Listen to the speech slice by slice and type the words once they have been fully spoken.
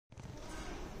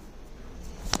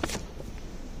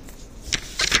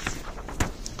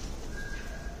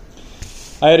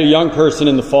I had a young person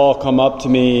in the fall come up to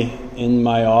me in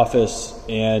my office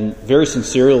and very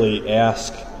sincerely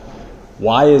ask,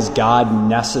 why is God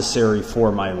necessary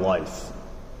for my life?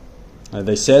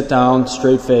 They sat down,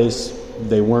 straight face.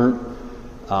 They weren't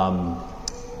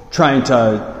trying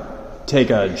to take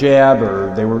a jab,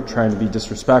 or they weren't trying to be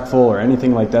disrespectful or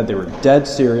anything like that. They were dead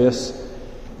serious.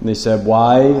 And they said,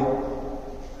 why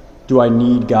do I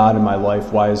need God in my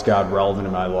life? Why is God relevant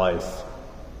in my life?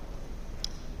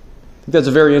 I think that's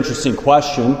a very interesting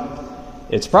question.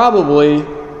 It's probably,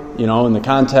 in the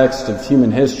context of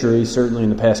human history, certainly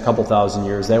in the past couple thousand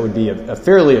years, that would be a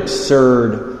fairly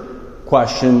absurd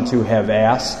question to have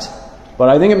asked. But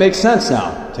I think it makes sense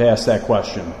now to ask that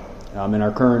question in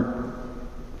our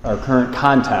current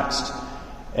context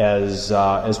as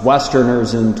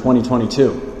Westerners in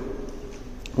 2022.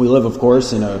 We live, of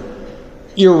course, in a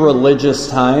irreligious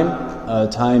time, a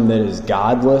time that is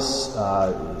godless,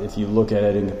 if you look at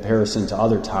it in comparison to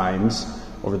other times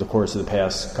over the course of the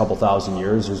past couple thousand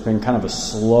years. There's been kind of a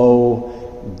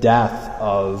slow death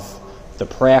of the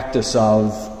practice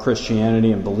of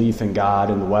Christianity and belief in God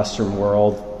in the Western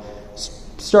world,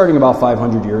 starting about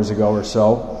 500 years ago or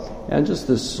so, and just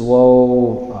this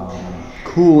slow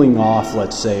cooling off,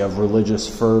 let's say, of religious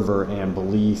fervor and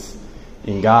belief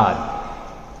in God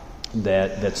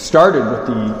that started with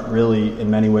really,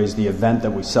 in many ways, the event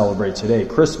that we celebrate today,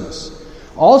 Christmas.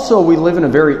 Also, we live in a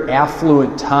very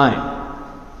affluent time.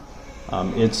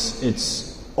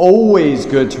 It's always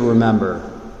good to remember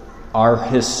our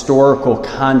historical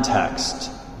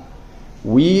context.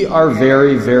 We are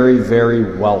very, very,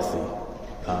 very wealthy.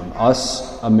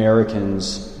 Us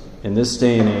Americans in this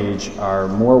day and age are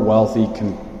more wealthy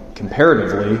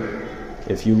comparatively,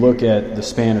 if you look at the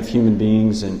span of human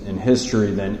beings in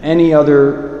history, than any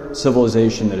other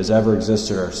civilization that has ever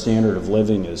existed. Our standard of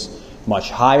living is much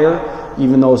higher.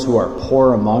 Even those who are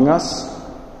poor among us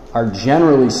are,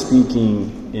 generally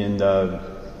speaking, in the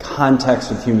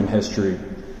context of human history,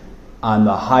 on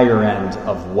the higher end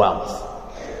of wealth.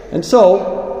 And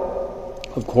so,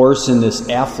 of course, in this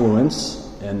affluence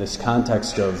and this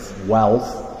context of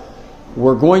wealth,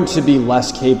 we're going to be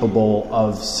less capable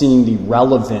of seeing the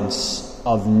relevance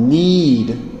of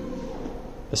need,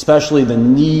 especially the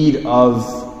need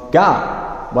of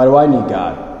God. Why do I need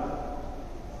God?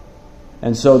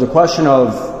 And so the question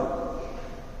of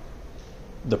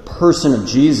the person of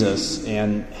Jesus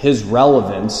and his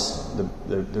relevance,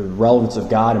 the relevance of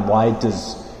God, and why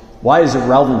is it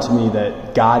relevant to me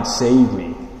that God saved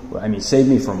me? I mean, saved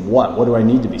me from what? What do I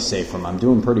need to be saved from? I'm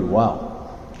doing pretty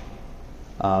well.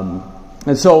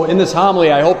 And so in this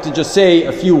homily, I hope to just say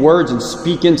a few words and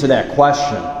speak into that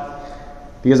question,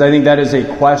 because I think that is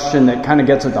a question that kind of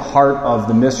gets at the heart of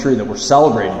the mystery that we're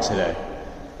celebrating today.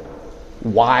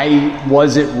 Why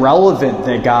was it relevant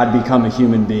that God become a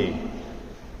human being,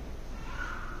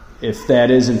 if that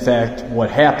is in fact what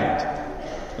happened?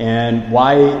 And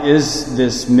why is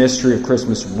this mystery of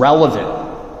Christmas relevant?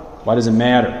 Why does it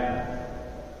matter?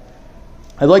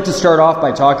 I'd like to start off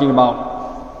by talking about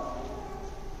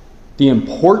the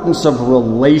importance of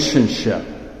relationship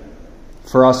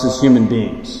for us as human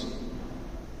beings.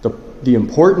 The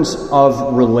importance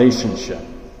of relationship.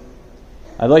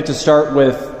 I'd like to start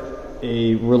with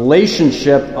a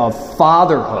relationship of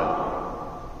fatherhood.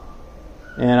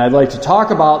 And I'd like to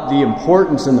talk about the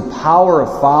importance and the power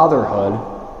of fatherhood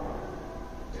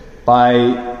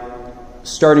by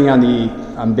starting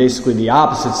on basically the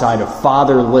opposite side of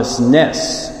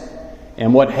fatherlessness,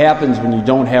 and what happens when you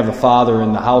don't have a father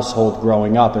in the household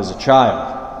growing up as a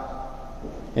child,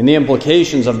 and the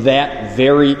implications of that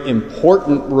very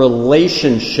important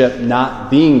relationship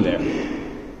not being there.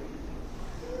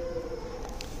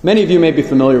 Many of you may be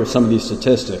familiar with some of these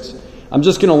statistics. I'm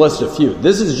just going to list a few.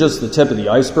 This is just the tip of the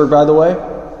iceberg, by the way.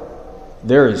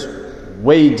 There is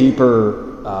way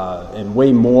deeper and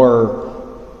way more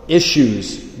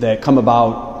issues that come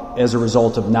about as a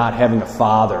result of not having a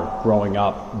father growing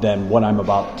up than what I'm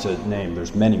about to name.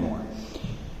 There's many more.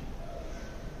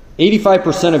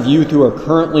 85% of youth who are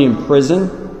currently in prison,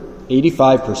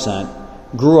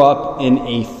 85%, grew up in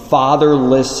a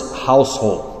fatherless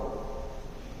household.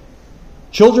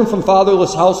 Children from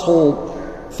fatherless households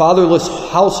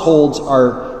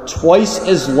are twice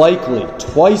as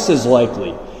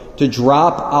likely to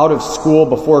drop out of school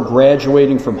before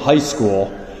graduating from high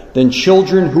school than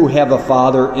children who have a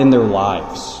father in their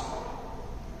lives.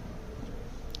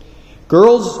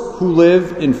 Girls who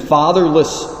live in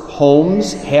fatherless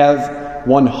homes have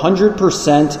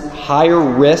 100% higher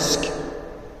risk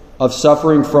of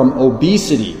suffering from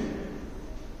obesity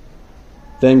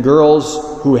than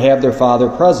girls who have their father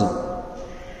present.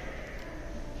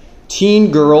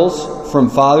 Teen girls from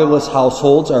fatherless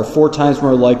households are 4 times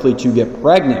more likely to get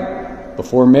pregnant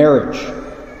before marriage,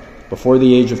 before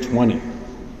the age of 20.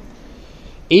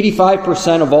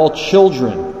 85% of all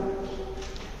children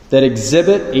that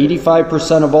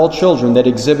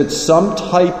exhibit some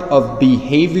type of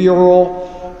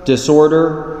behavioral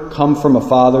disorder come from a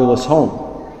fatherless home.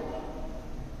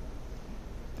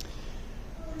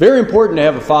 Very important to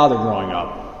have a father growing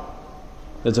up.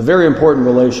 It's a very important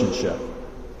relationship.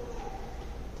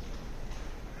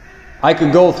 I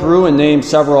could go through and name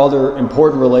several other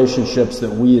important relationships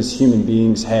that we as human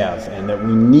beings have and that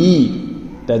we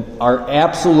need, that are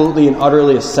absolutely and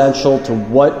utterly essential to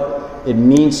what it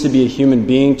means to be a human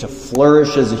being, to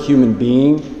flourish as a human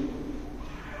being,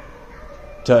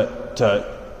 to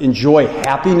enjoy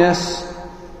happiness.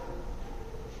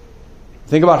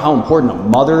 Think about how important a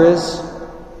mother is.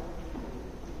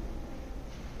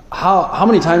 How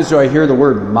many times do I hear the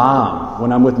word mom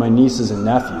when I'm with my nieces and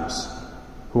nephews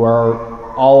who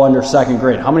are all under 2nd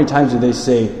grade? How many times do they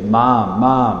say mom,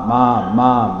 mom, mom,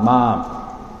 mom,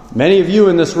 mom? Many of you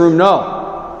in this room know.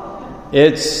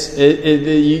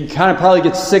 You kind of probably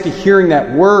get sick of hearing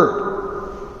that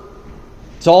word.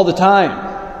 It's all the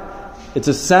time. It's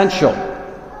essential,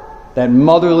 that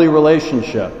motherly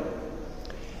relationship.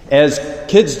 As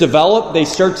kids develop, they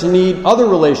start to need other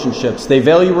relationships. They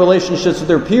value relationships with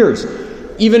their peers.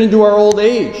 Even into our old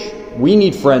age, we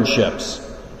need friendships.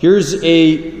 Here's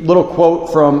a little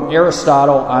quote from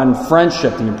Aristotle on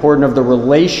friendship, the importance of the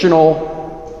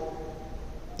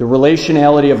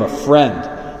relationality of a friend.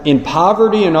 In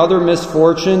poverty and other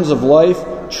misfortunes of life,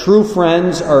 true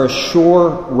friends are a sure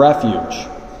refuge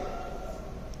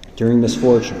during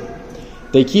misfortune.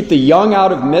 They keep the young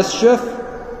out of mischief.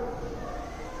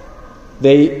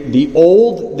 The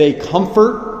old, they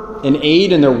comfort and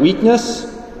aid in their weakness.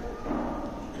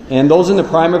 And those in the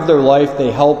prime of their life,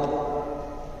 they help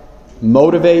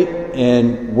motivate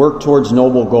and work towards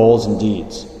noble goals and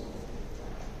deeds.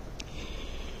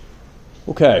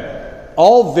 Okay,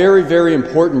 all very, very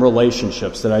important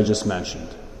relationships that I just mentioned.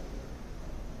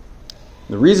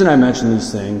 The reason I mention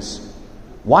these things,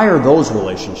 why are those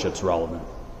relationships relevant?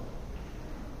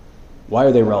 Why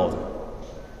are they relevant?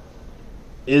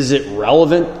 Is it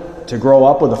relevant to grow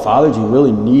up with a father? Do you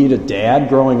really need a dad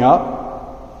growing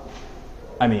up?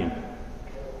 I mean,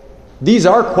 these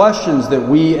are questions that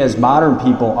we as modern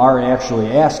people are actually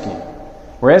asking.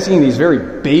 We're asking these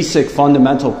very basic,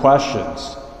 fundamental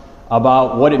questions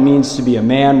about what it means to be a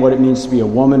man, what it means to be a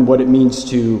woman, what it means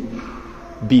to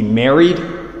be married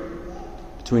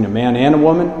between a man and a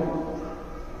woman.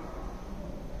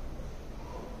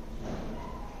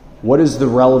 What is the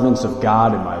relevance of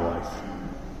God in my life?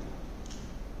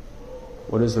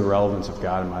 What is the relevance of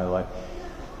God in my life?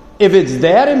 If it's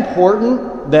that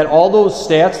important that all those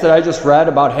stats that I just read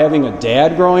about having a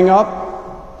dad growing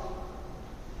up,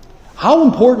 how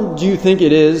important do you think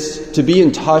it is to be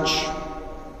in touch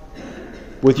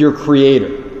with your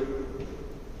Creator?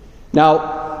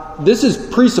 Now, this is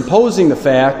presupposing the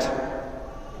fact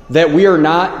that we are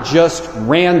not just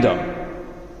random.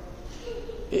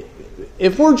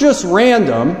 If we're just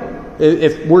random,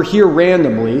 if we're here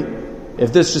randomly,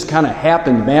 if this just kind of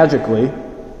happened magically,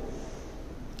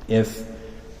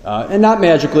 and not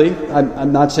magically,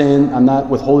 I'm not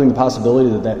withholding the possibility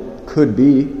that could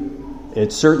be.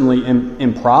 It's certainly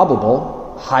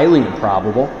improbable, highly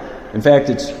improbable. In fact,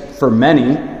 it's for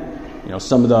many,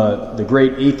 some of the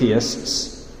great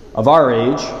atheists of our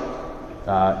age,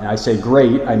 and I say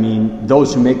great, I mean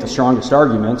those who make the strongest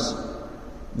arguments,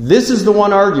 this is the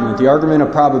one argument, the argument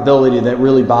of probability, that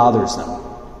really bothers them.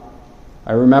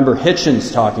 I remember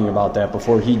Hitchens talking about that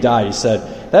before he died. He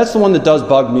said, that's the one that does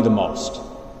bug me the most.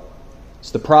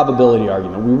 It's the probability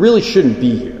argument. We really shouldn't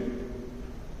be here.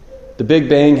 The Big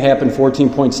Bang happened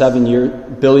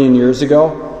 14.7 billion years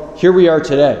ago. Here we are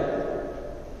today.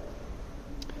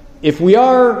 If we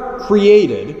are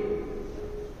created,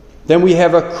 then we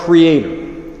have a Creator.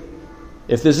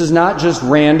 If this is not just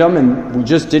random and we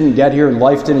just didn't get here and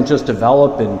life didn't just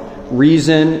develop and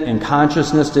reason and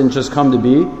consciousness didn't just come to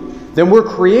be, then we're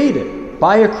created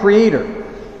by a Creator.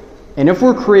 And if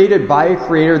we're created by a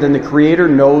Creator, then the Creator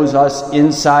knows us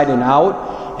inside and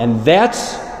out, and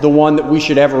that's the one that we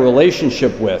should have a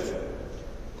relationship with.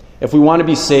 If we want to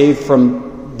be saved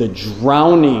from the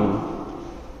drowning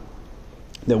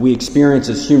that we experience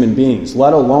as human beings,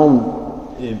 let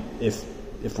alone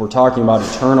if we're talking about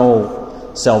eternal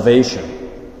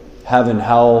salvation, heaven,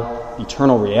 hell,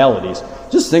 eternal realities.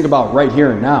 Just think about right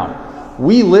here and now.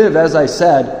 We live, as I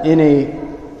said, in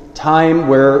a time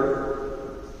where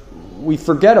we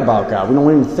forget about God. We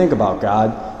don't even think about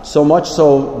God, so much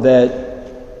so that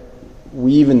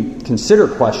we even consider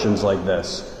questions like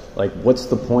this. Like, what's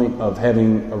the point of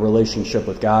having a relationship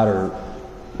with God, or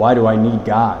why do I need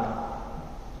God?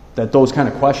 That those kind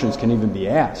of questions can even be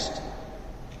asked.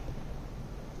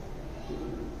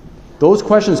 Those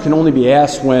questions can only be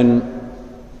asked when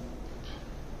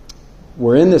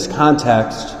we're in this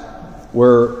context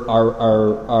where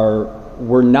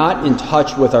we're not in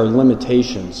touch with our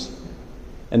limitations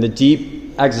and the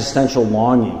deep existential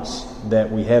longings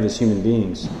that we have as human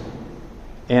beings.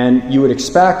 And you would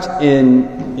expect,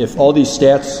 if all these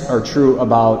stats are true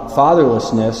about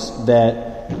fatherlessness,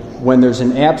 that when there's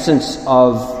an absence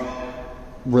of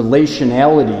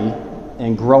relationality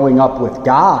and growing up with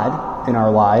God in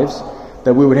our lives,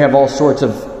 that we would have all sorts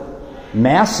of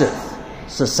massive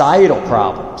societal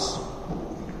problems,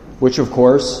 which of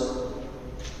course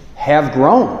have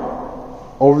grown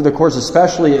over the course,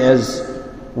 especially as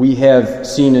we have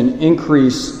seen an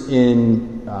increase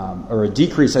in, or a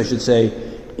decrease, I should say,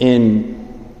 in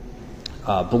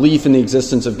belief in the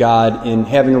existence of God, in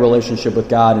having a relationship with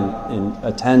God, in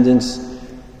attendance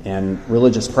and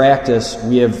religious practice.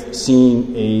 We have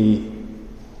seen a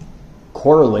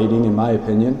correlating, in my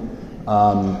opinion,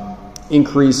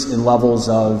 increase in levels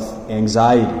of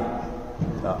anxiety.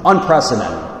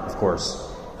 Unprecedented, of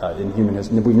course, in human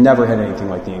history. We've never had anything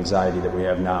like the anxiety that we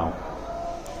have now.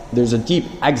 There's a deep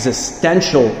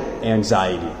existential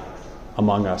anxiety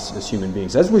among us as human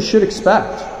beings, as we should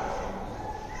expect.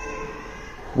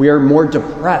 We are more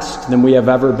depressed than we have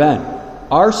ever been.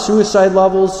 Our suicide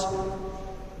levels,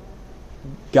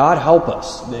 God help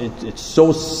us. It's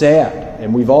so sad,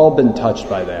 and we've all been touched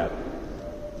by that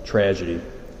tragedy.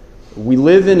 We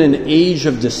live in an age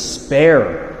of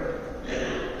despair,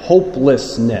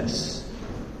 hopelessness.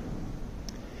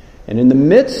 And in the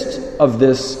midst of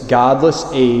this godless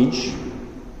age,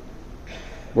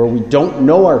 where we don't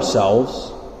know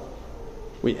ourselves,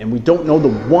 and we don't know the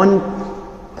one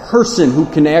person who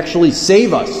can actually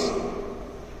save us,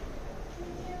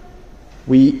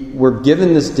 we're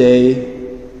given this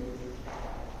day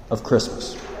of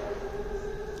Christmas.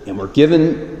 And we're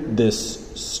given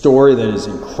this story that is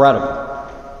incredible,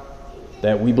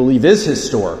 that we believe is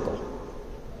historical.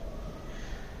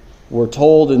 We're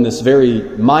told in this very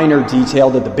minor detail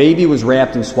that the baby was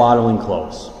wrapped in swaddling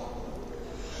clothes.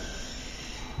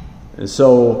 And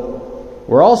so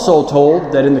we're also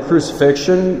told that in the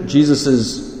crucifixion,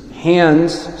 Jesus'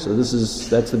 hands, so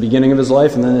that's the beginning of his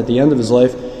life, and then at the end of his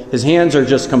life, his hands are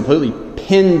just completely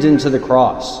pinned into the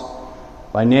cross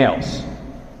by nails.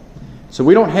 So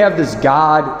we don't have this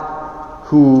God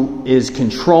who is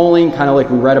controlling, kind of like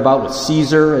we read about with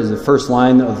Caesar as the first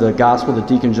line of the gospel that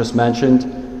Deacon just mentioned,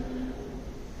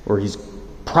 where he's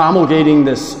promulgating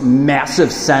this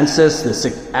massive census, this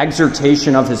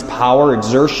exertion of his power,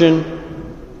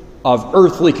 exertion of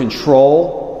earthly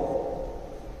control.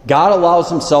 God allows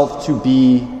himself to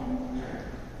be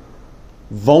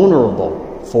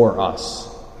vulnerable for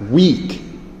us, weak,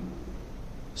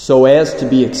 so as to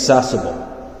be accessible.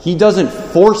 He doesn't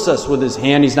force us with his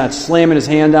hand. He's not slamming his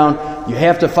hand down. You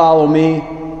have to follow me.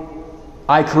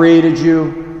 I created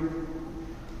you.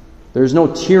 There's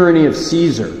no tyranny of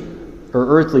Caesar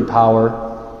or earthly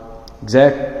power.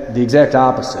 The exact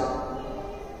opposite.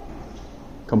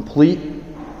 Complete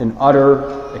and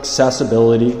utter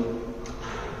accessibility.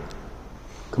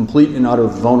 Complete and utter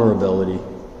vulnerability.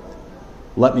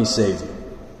 Let me save you.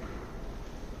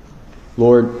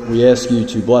 Lord, we ask you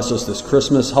to bless us this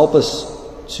Christmas. Help us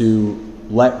to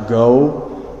let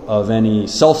go of any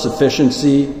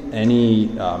self-sufficiency,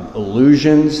 any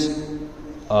illusions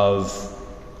of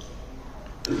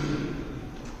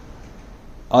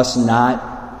us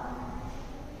not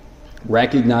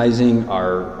recognizing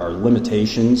our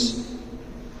limitations,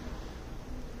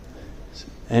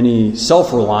 any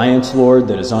self-reliance, Lord,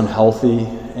 that is unhealthy,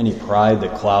 any pride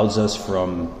that clouds us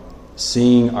from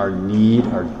seeing our need,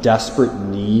 our desperate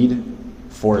need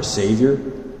for a Savior,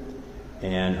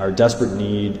 and our desperate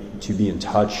need to be in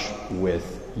touch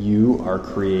with you, our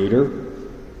Creator.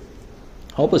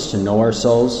 Help us to know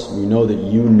ourselves. We know that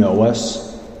you know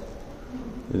us,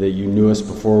 that you knew us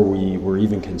before we were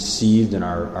even conceived in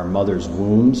our mother's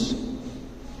wombs,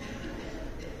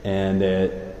 and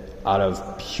that out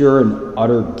of pure and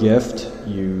utter gift,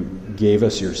 you gave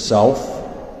us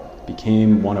yourself,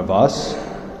 became one of us,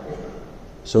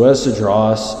 so as to draw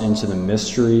us into the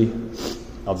mystery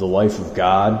of the life of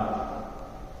God,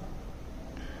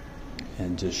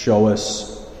 and to show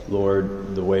us,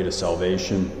 Lord, the way to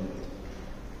salvation.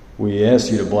 We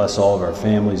ask you to bless all of our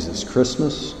families this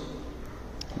Christmas.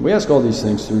 We ask all these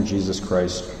things through Jesus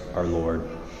Christ, our Lord.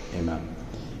 Amen.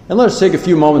 And let us take a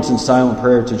few moments in silent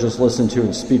prayer to just listen to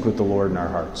and speak with the Lord in our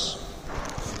hearts.